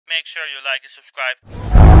make sure you like and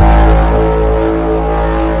subscribe.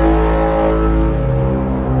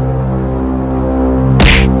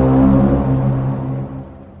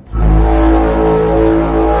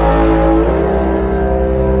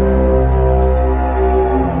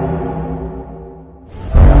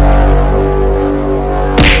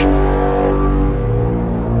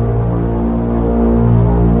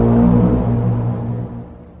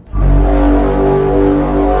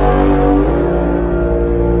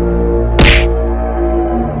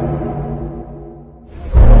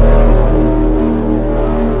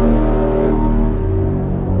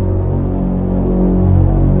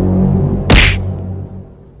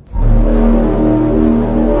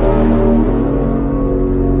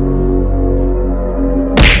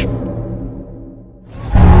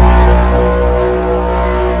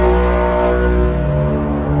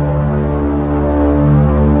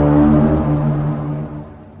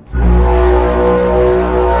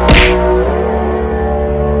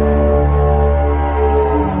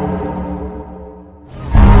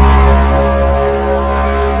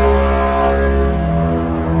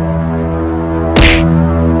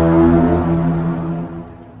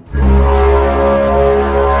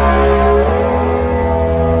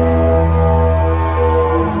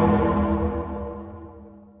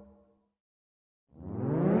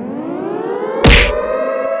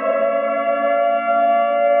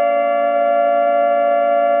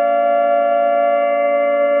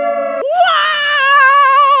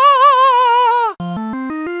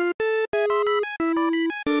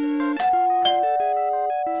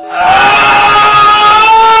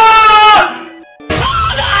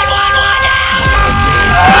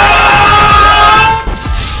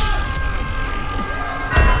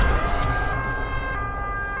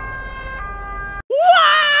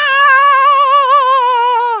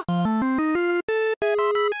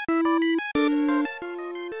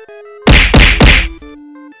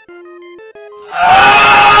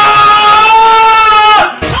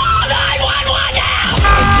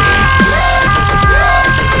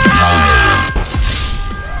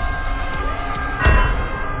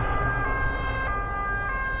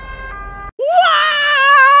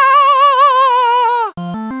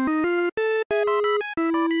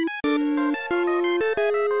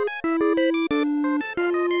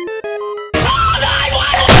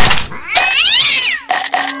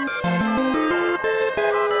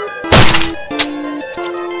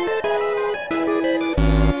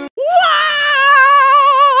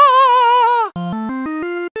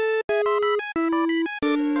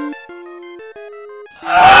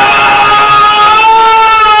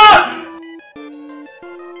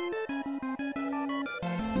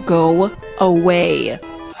 Go away.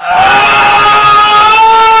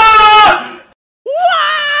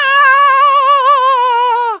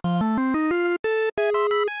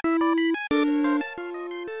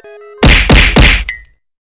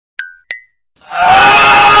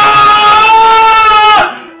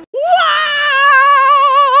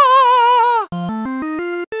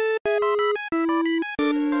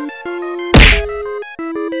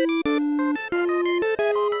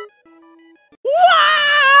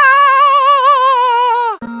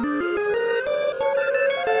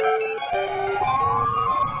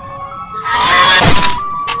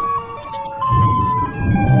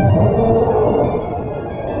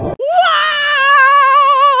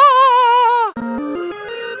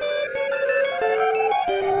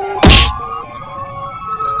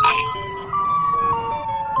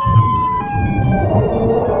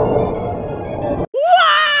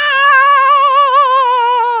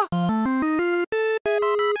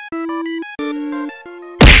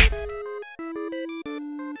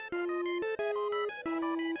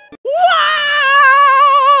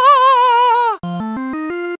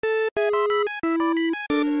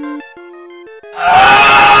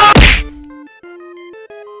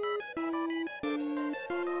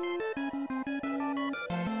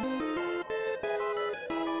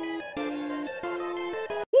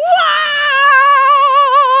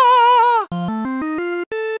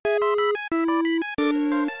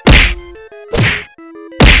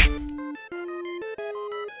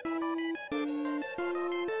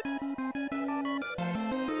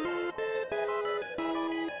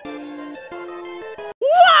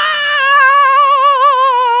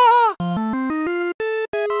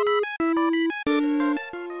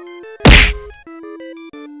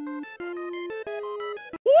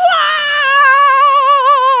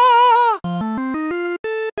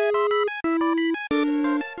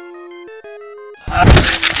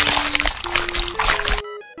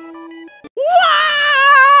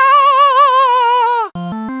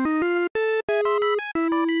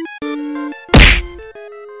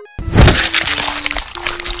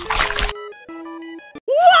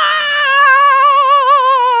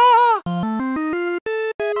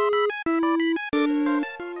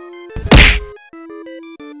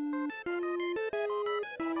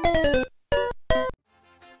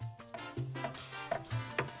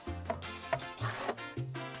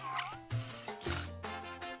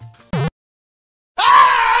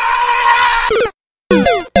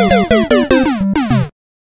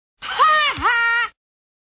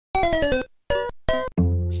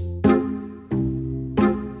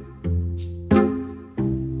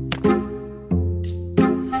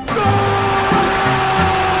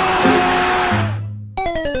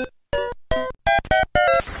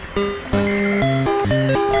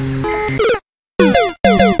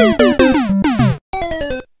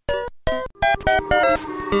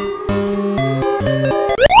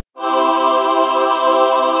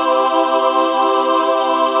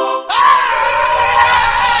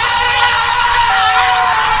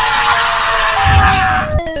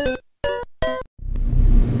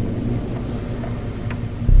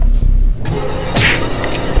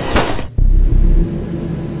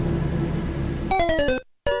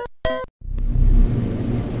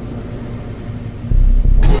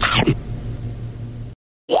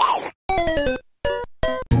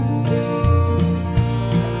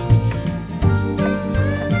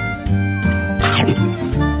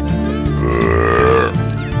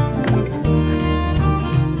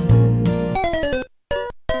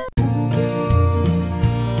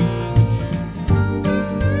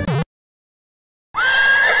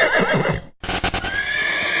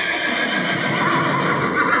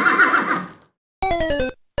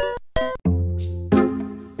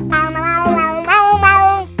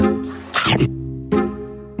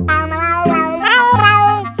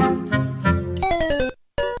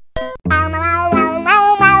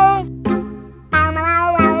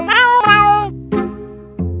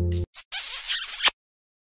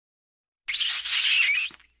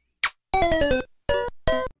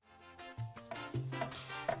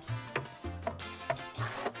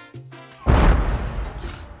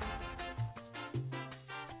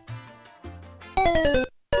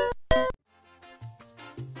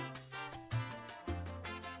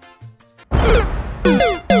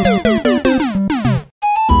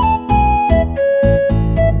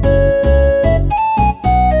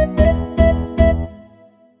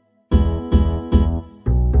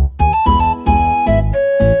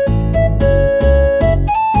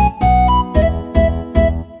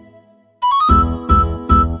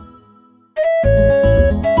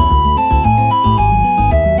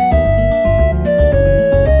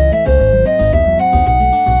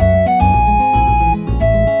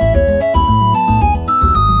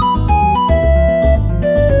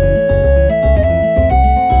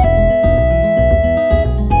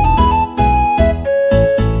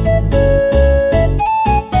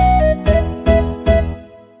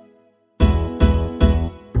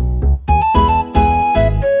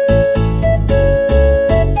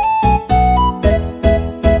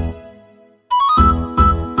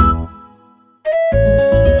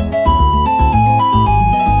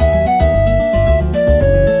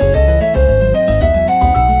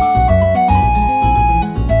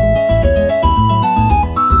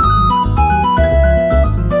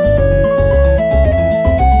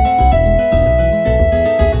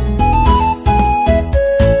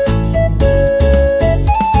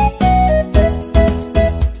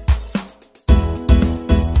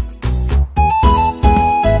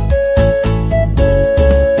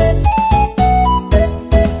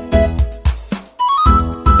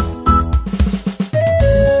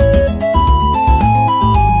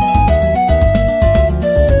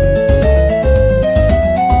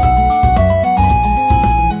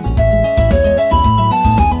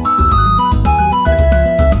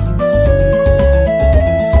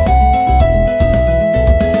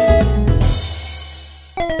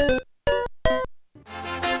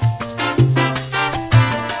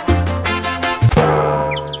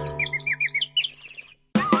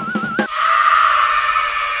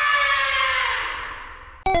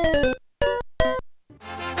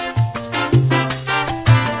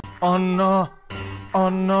 Oh no, oh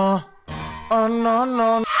no, oh no,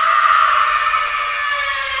 no.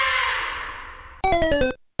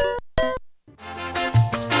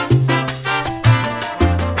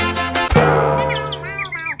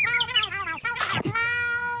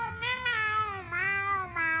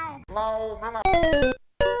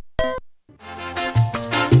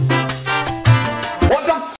 What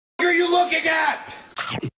the f are you looking at?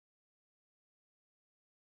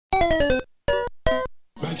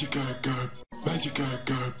 Magic guy god, magic guy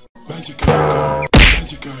god, magic guy god,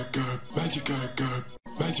 magic guy god, magic guy god,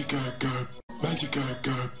 magic guy god, magic guy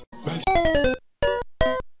god,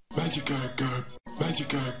 magic guy god, magic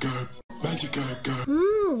guy god, magic guy god.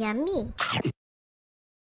 Yummy.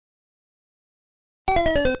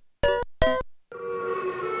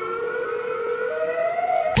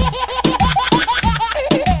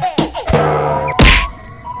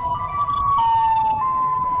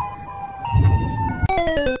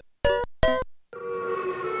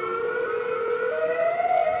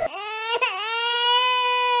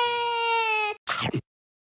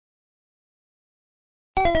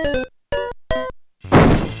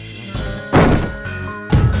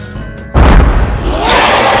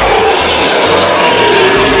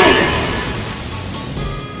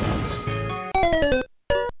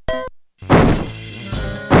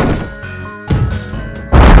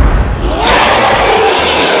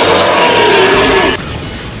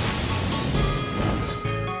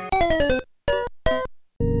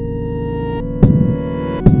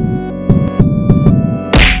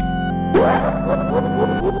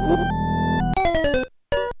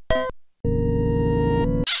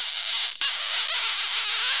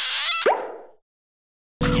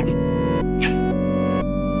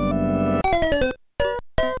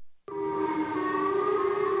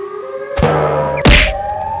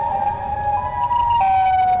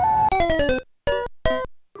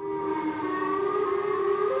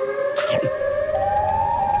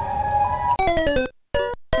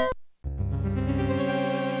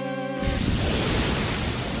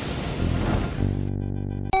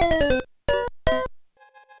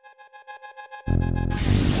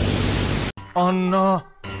 Oh no.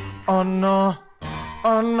 Oh no.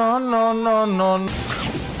 Oh no, no, no, no.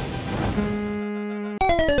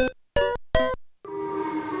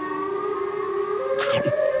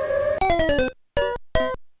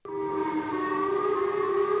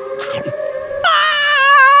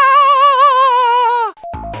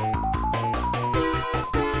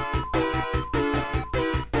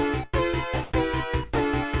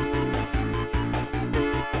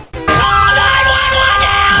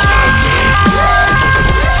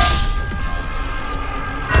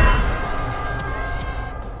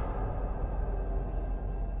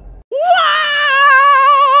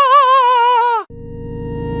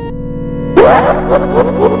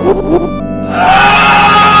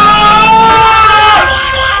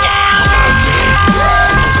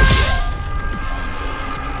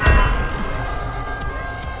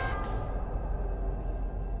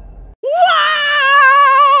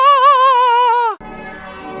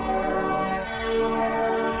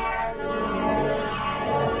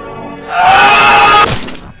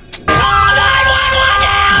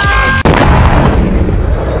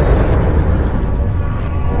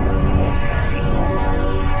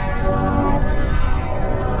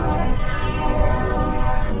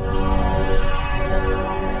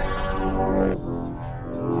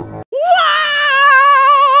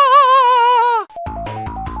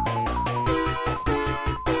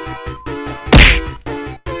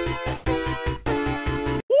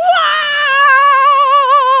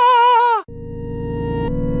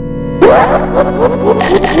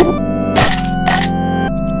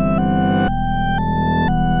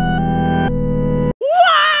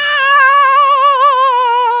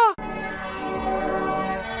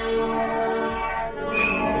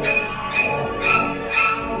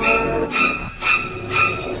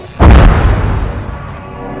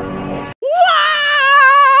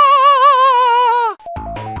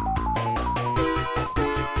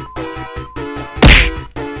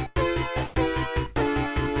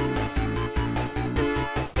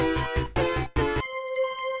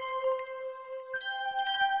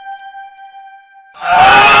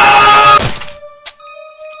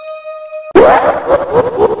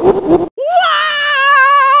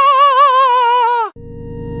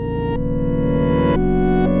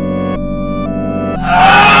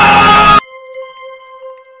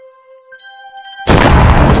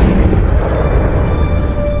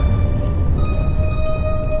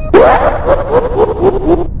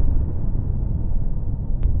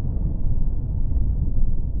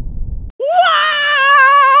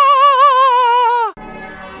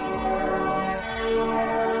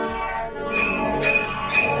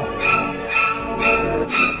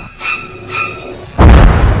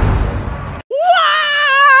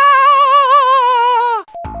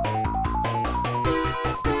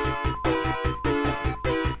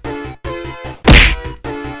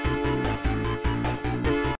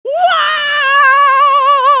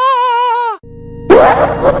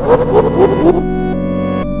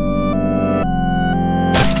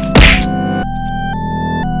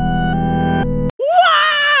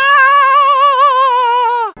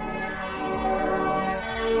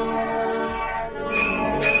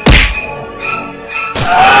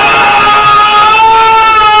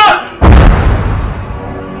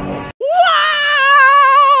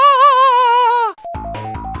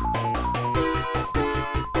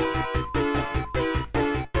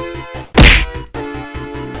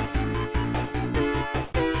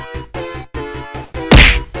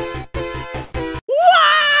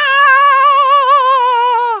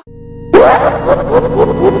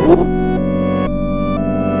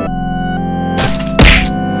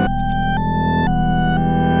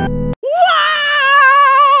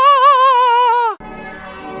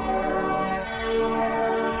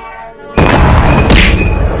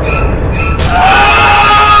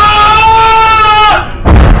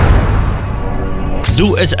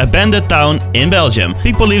 is abandoned town in Belgium.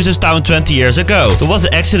 People leave this town 20 years ago. There was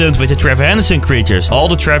an accident with the Trevor Henderson creatures. All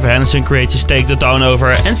the Trevor Henderson creatures take the town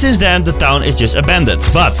over, and since then the town is just abandoned.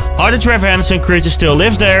 But are the Trevor Henderson creatures still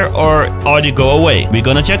live there, or are they go away? We're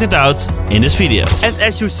gonna check it out in this video. And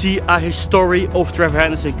as you see, a history of Trevor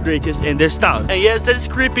Henderson creatures in this town. And yes, that is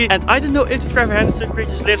creepy, and I don't know if the Trevor Henderson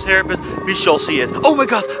creatures lives here, but we shall see it. Oh my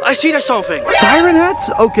god, I see there's something. Siren heads?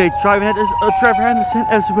 Okay, Siren head is a Trevor Henderson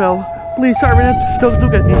as well. Please, Siren head, don't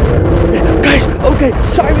look at me. Guys, okay,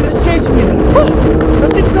 Siren is chasing me. Oh,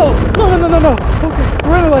 let's keep going. No. Okay,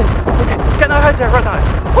 run away. Okay, can I hide there right now?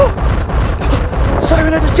 Oh.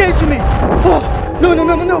 Siren Head is chasing me. Oh, no, no,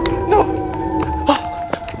 no, no, no, no.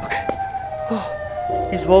 Oh, okay. Oh,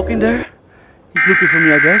 he's walking there. He's looking for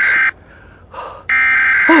me, I guess. Oh,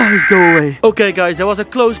 let's go away. Okay, guys, that was a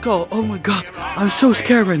close call. Oh my god, I'm so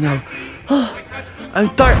scared right now. Oh,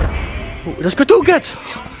 I'm tired. Oh, there's Cartoon Cat.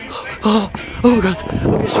 Oh my god.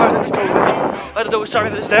 Okay, Siren Head is going away. I don't know if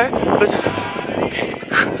Siren Head is there, but okay.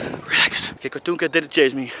 Relax. Okay, Cartoon Cat didn't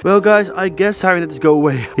chase me. Well, guys, I guess Siren Head is go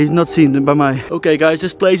away. He's not seen by my. Okay, guys,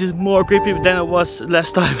 this place is more creepy than it was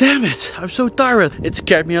last time. Damn it, I'm so tired. It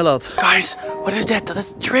scared me a lot. Guys, what is that?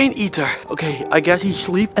 That's a train eater. Okay, I guess he's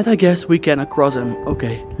asleep and I guess we cannot cross him.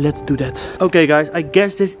 Okay, let's do that. Okay, guys, I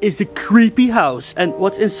guess this is the creepy house. And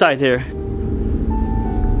what's inside here?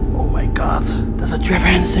 Oh my god, there's a Trevor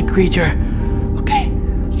Henderson creature. Okay,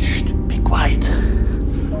 shh, be quiet.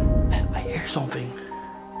 I hear something.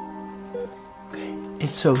 Okay,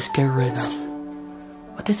 it's so scary right now.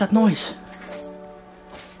 What is that noise?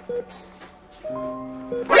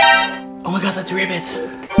 Oh my god, that's a rabbit.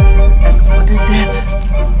 And what is that?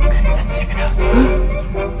 Okay, let's check it out.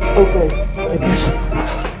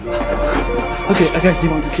 Okay, I guess he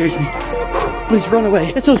wants to chase me. Please run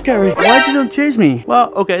away. It's so scary. Why you don't chase me?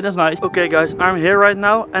 Well, okay, that's nice. Okay, guys, I'm here right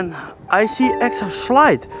now and I see extra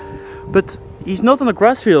slide. But he's not on the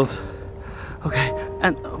grass field. Okay,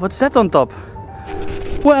 and what's that on top?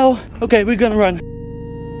 Well, okay, we're gonna run.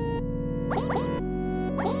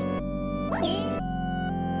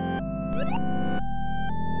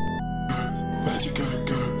 Magic guy,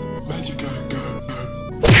 go. Magic guy, go.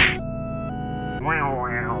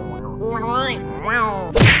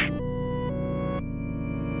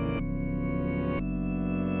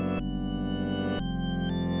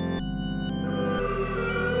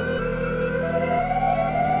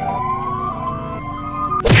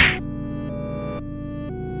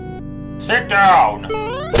 Sit down. We're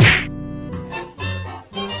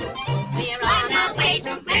on our way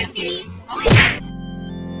to Memphis.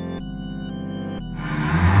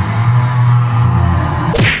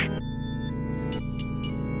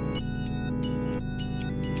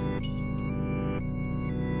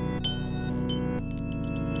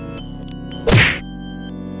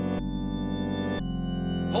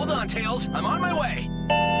 Hold on, Tails. I'm on my way.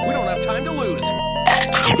 We don't have time to lose.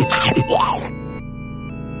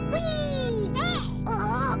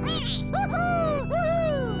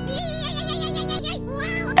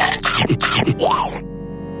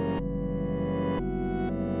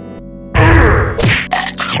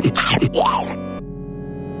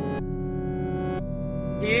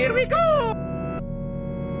 Here we go!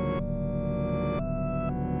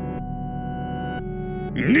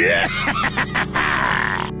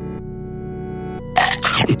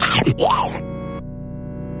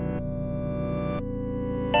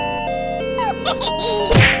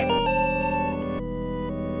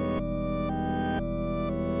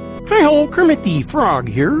 Hi-ho, Kermit the Frog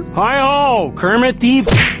here. Hi-ho, Kermit the...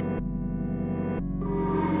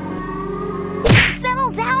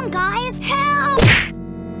 Settle down, guys! Help!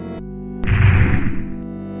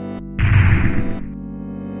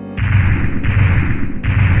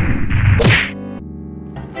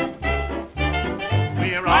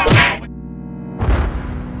 We're on.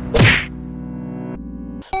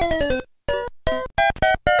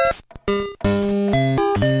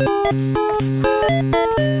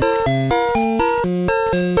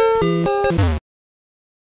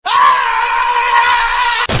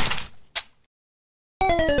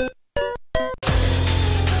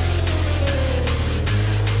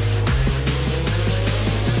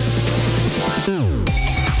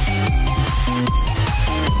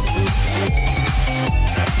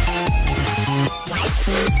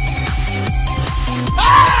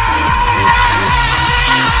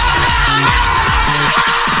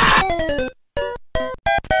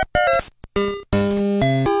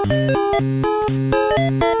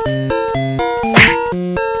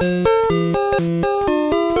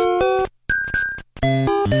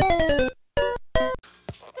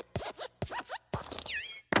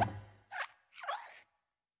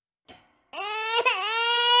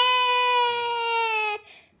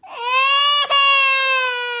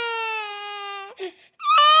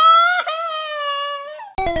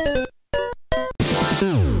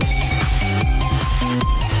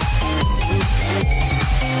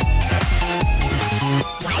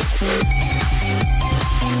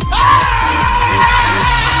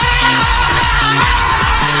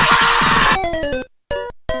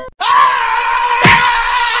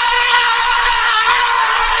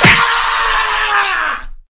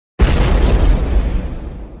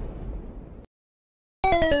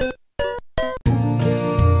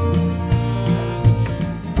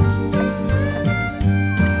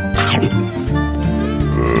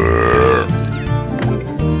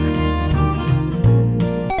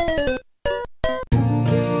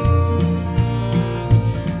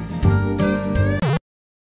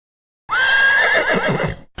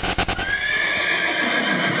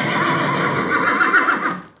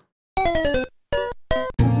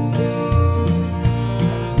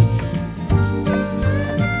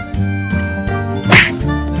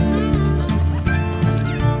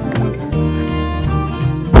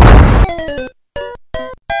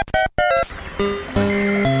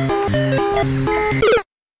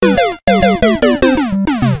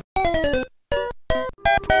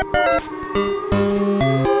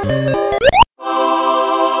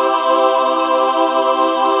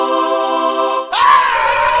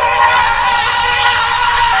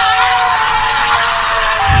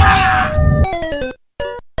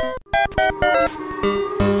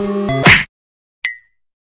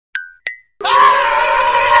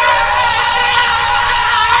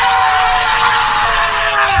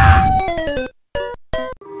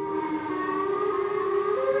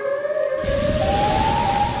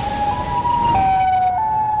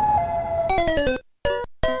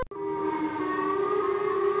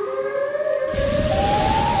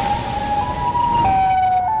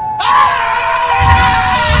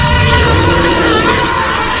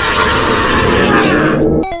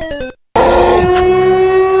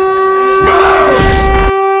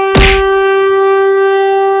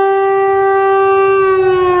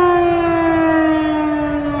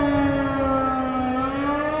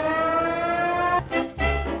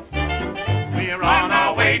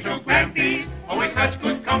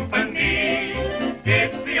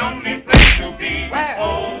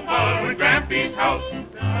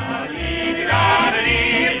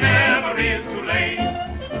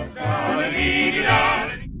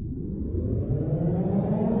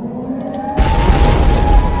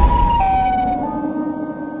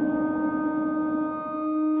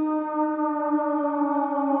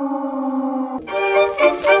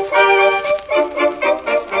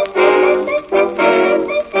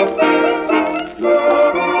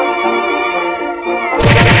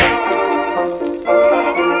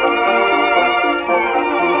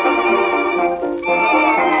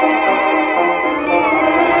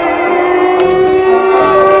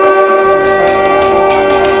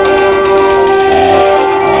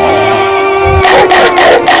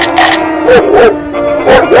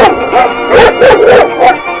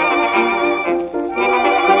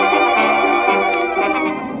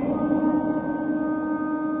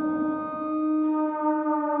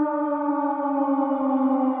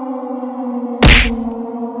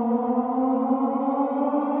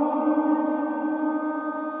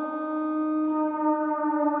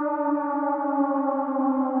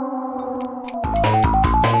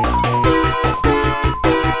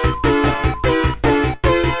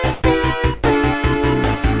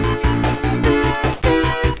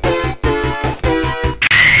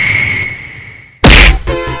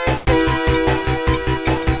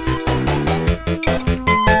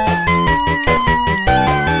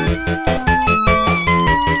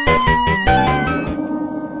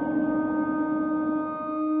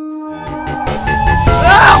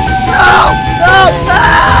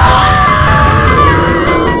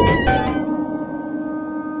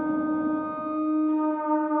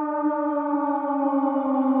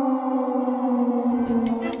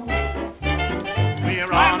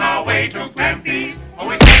 We're on our way to Grampy's,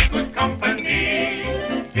 always such good company.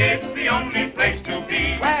 It's the only place to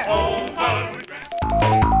be. Over with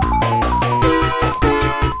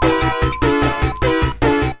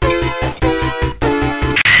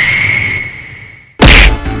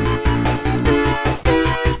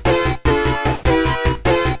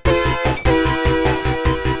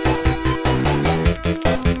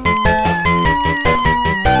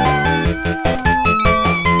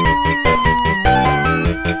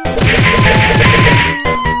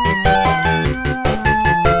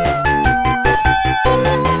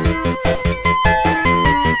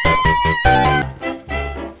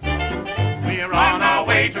We're on our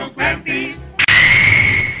way to Grampy's.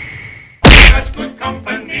 Such good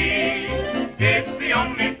company. It's the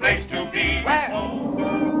only place to be.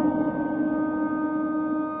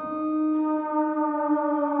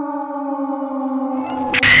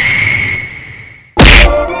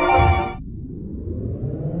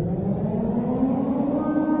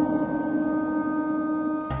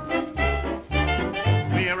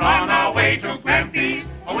 We're on our way to Grampy's.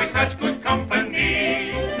 Always such good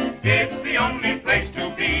company. It's the only place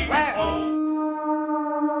to be.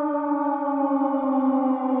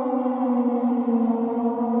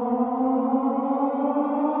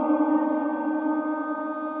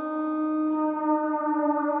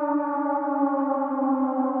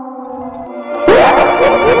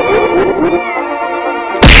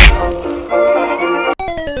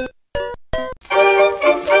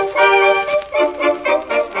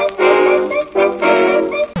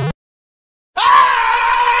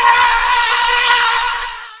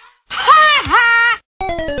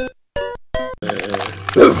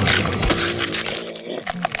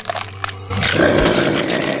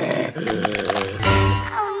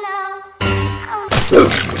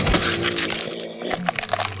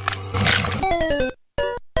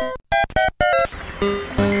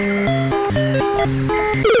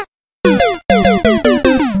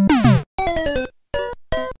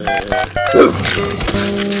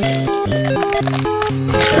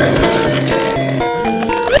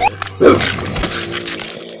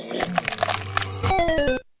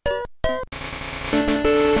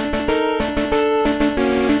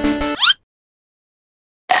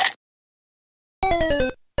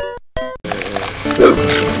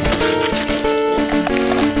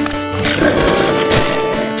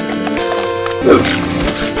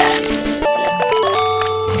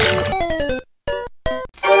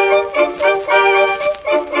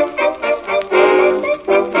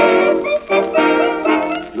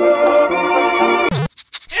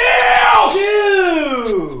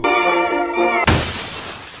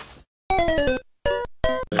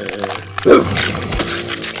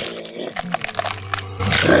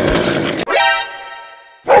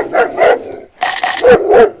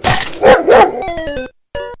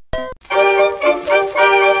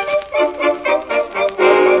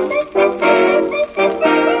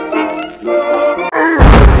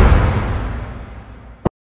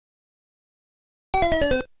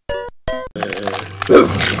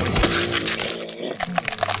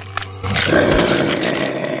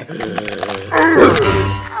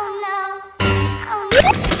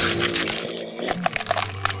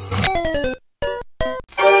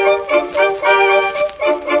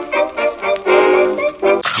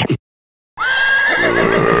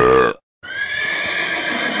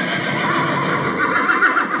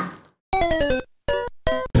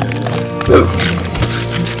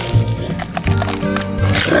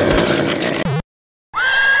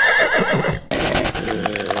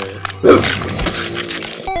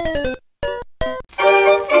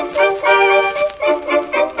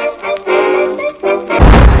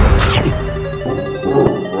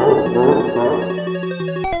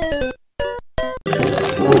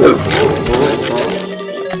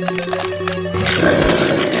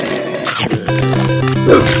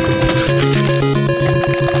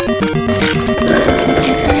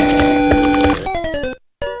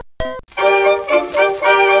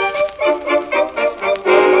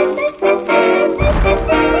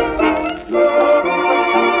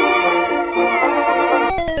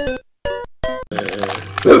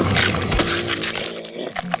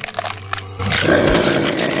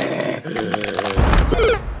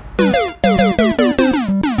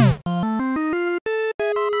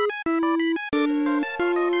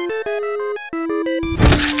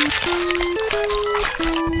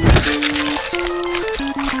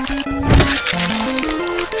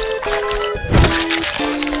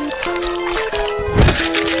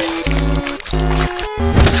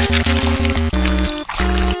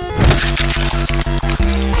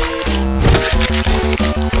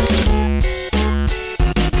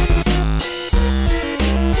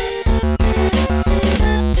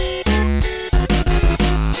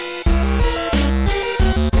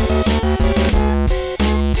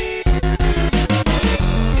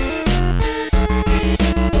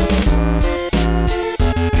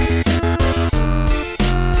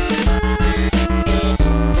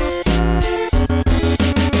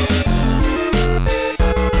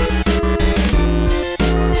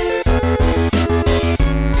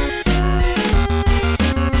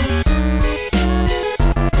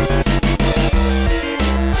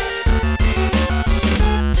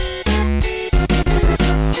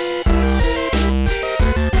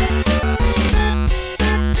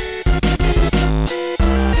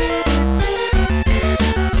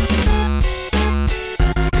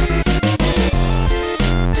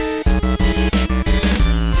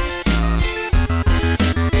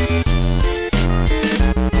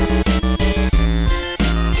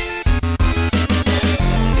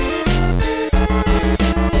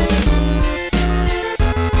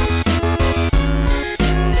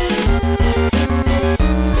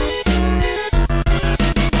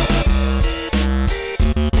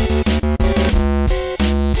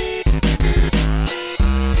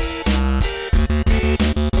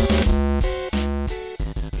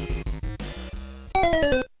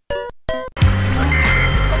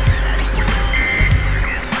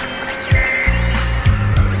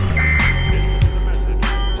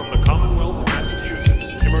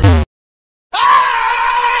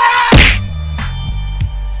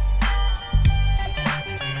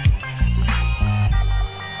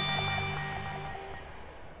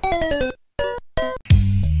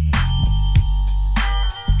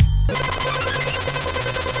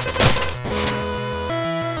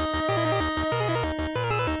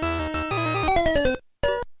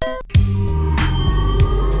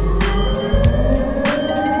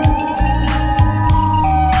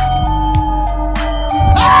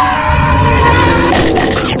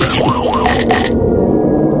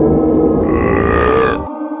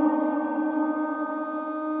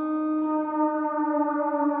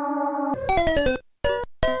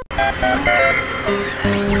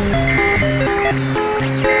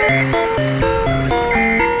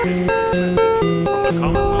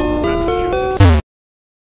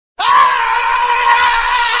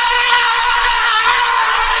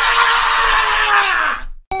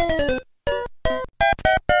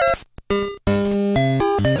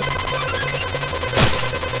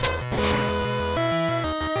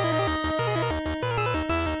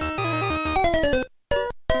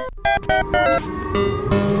 We're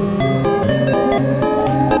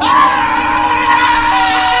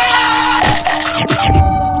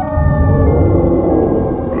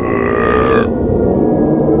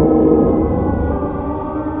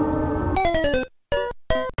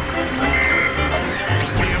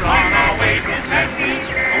on our way to Candies,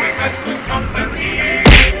 always such good company.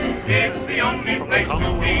 It's the only place to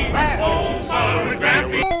be. Oh, so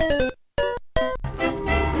Granby.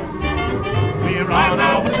 We're on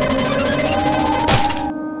our way.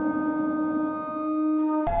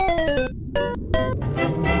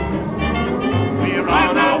 We're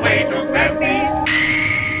on our way to Candies.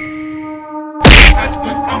 Such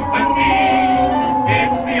good company.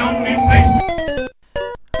 It's the only place to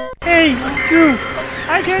Hey, you!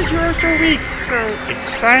 I guess you're so weak, so it's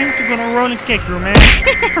time to gonna run and kick you, man.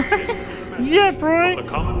 Yeah, bro. The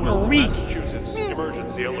Commonwealth You're of weak. Massachusetts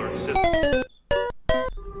Emergency Alert System.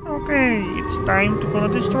 Okay, it's time to gonna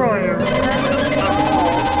destroy you.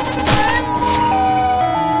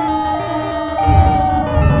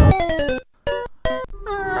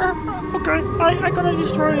 Okay, I gonna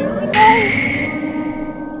destroy you.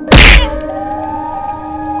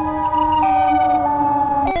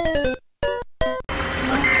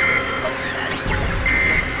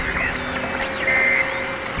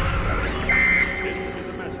 This is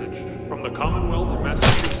a message from the Commonwealth of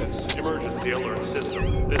Massachusetts Emergency Alert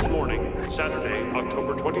System. This morning, Saturday,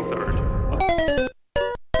 October 23rd.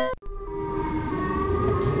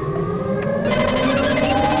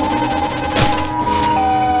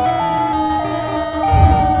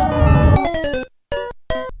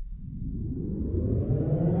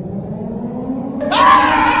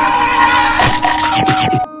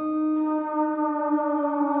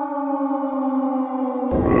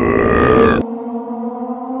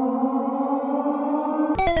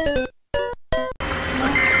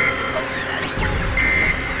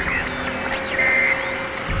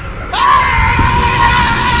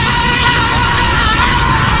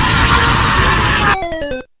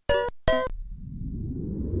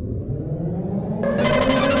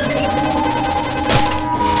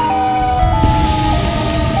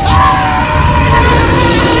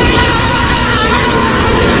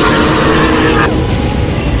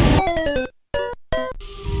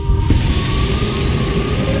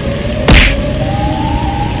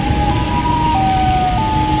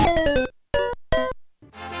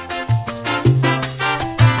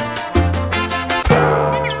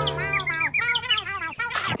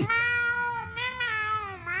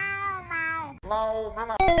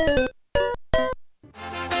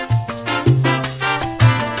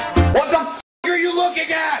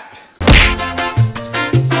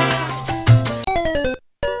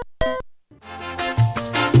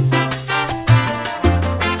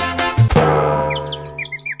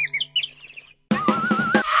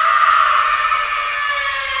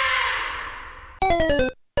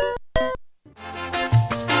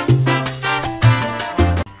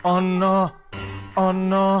 Oh no, oh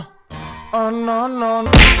no, oh no,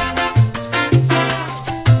 no.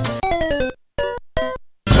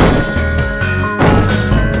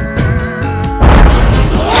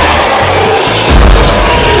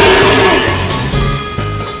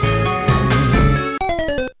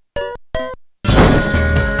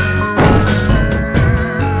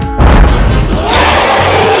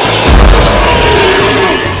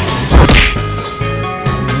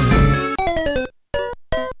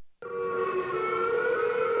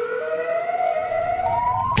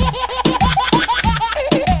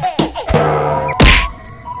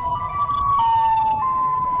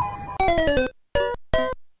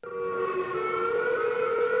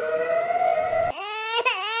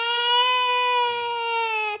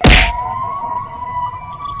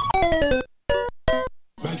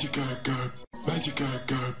 Magic guy god, magic guy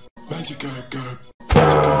god, magic guy god,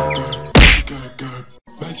 magic guy god,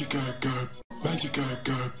 magic guy god, magic guy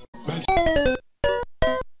god, magic guy god,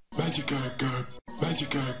 magic guy god, magic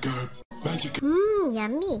guy god, magic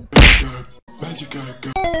Yummy. god, magic guy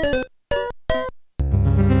god.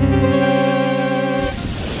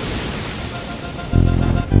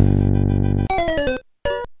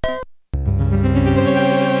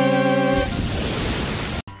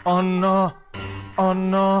 Oh no, oh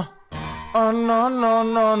no, oh no, no,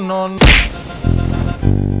 no, no.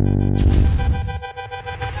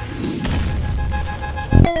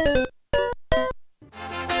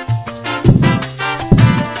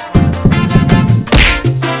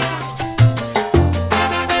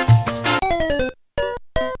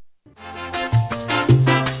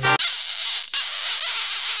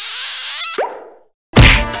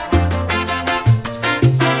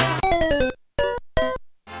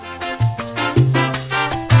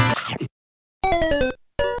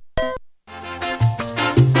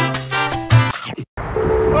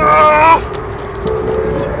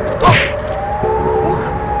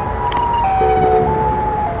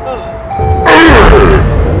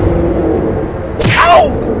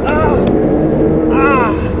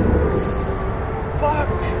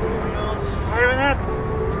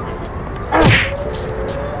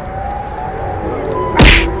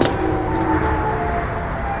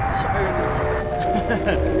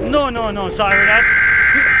 no, Siren.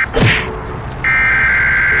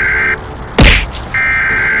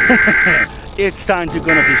 It's time to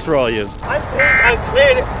gonna destroy you. I think I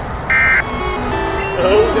cleared it.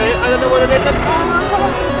 Okay, I don't know what it is.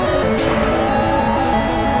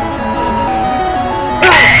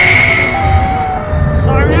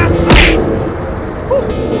 Siren!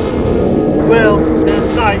 Well, then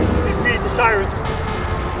it's time to defeat the Siren.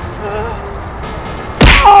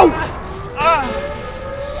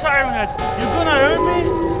 Siren Head, you gonna hurt me?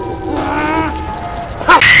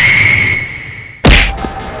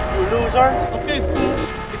 You loser. Okay, fool.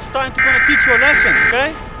 It's time to gonna teach you a lesson, okay?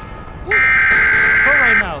 Go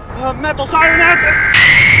right now. Metal Siren Head!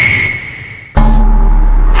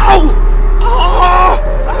 Ow! Oh!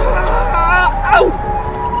 Ow!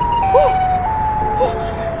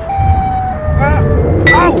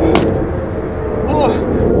 Ow!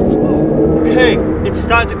 Okay, it's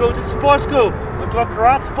time to go to the sports school. To a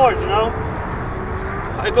karate sport, you know?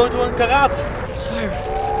 I go to a karate. Siren.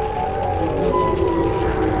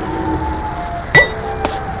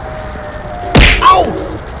 Ow!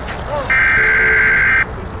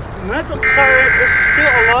 Metal Siren is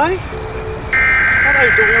still alive? What are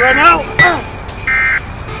you doing right now?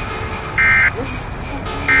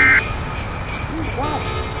 Wow.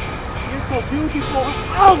 You're so beautiful.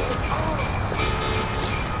 Ow!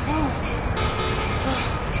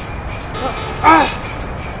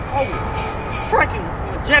 Oh! Cracking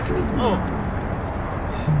my jacket! Oh!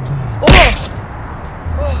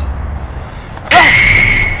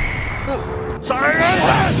 Sorry!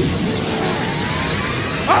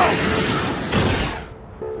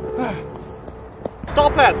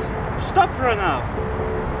 Stop it! Stop right now!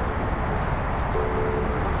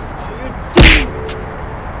 You doing?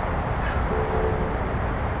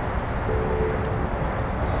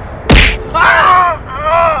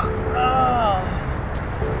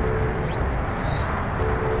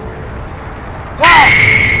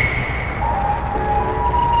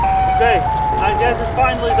 Okay, I guess it's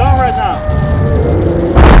finally done right now.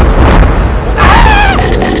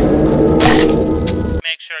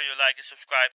 Make sure you like and subscribe